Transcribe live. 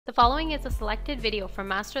The following is a selected video from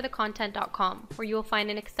masterthecontent.com, where you will find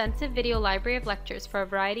an extensive video library of lectures for a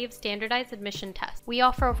variety of standardized admission tests. We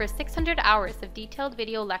offer over 600 hours of detailed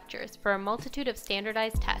video lectures for a multitude of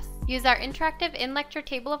standardized tests. Use our interactive in-lecture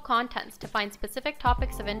table of contents to find specific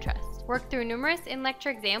topics of interest. Work through numerous in-lecture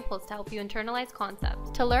examples to help you internalize concepts.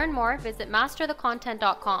 To learn more, visit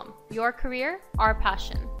masterthecontent.com. Your career, our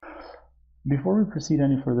passion. Before we proceed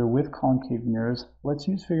any further with concave mirrors, let's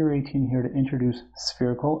use figure 18 here to introduce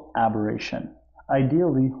spherical aberration.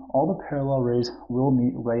 Ideally, all the parallel rays will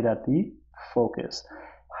meet right at the focus.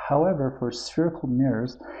 However, for spherical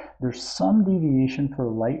mirrors, there's some deviation for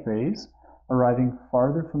light rays arriving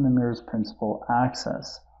farther from the mirror's principal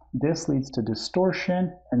axis. This leads to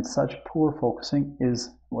distortion, and such poor focusing is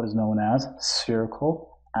what is known as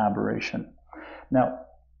spherical aberration. Now,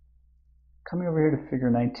 coming over here to figure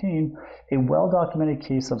 19, a well-documented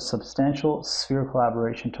case of substantial spherical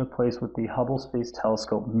aberration took place with the Hubble Space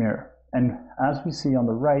Telescope mirror. And as we see on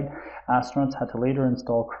the right, astronauts had to later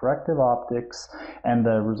install corrective optics, and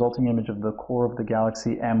the resulting image of the core of the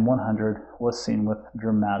galaxy M100 was seen with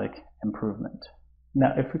dramatic improvement.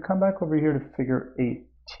 Now, if we come back over here to figure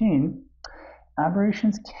 18,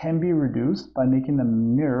 aberrations can be reduced by making the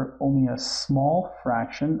mirror only a small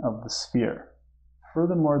fraction of the sphere.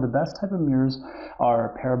 Furthermore, the best type of mirrors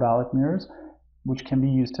are parabolic mirrors, which can be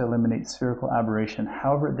used to eliminate spherical aberration.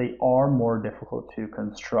 However, they are more difficult to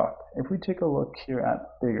construct. If we take a look here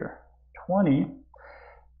at figure 20,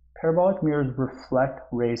 parabolic mirrors reflect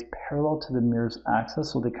rays parallel to the mirror's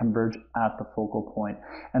axis, so they converge at the focal point.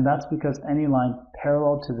 And that's because any line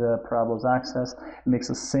parallel to the parabola's axis makes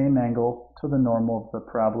the same angle to the normal of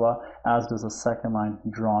the parabola, as does a second line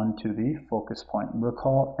drawn to the focus point.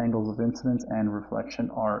 Recall, angles of incidence and reflection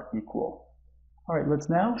are equal. All right, let's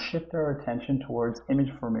now shift our attention towards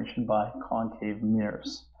image formation by concave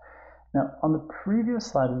mirrors. Now, on the previous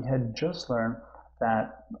slide, we had just learned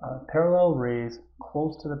that parallel rays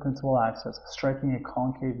close to the principal axis striking a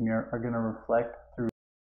concave mirror are going to reflect through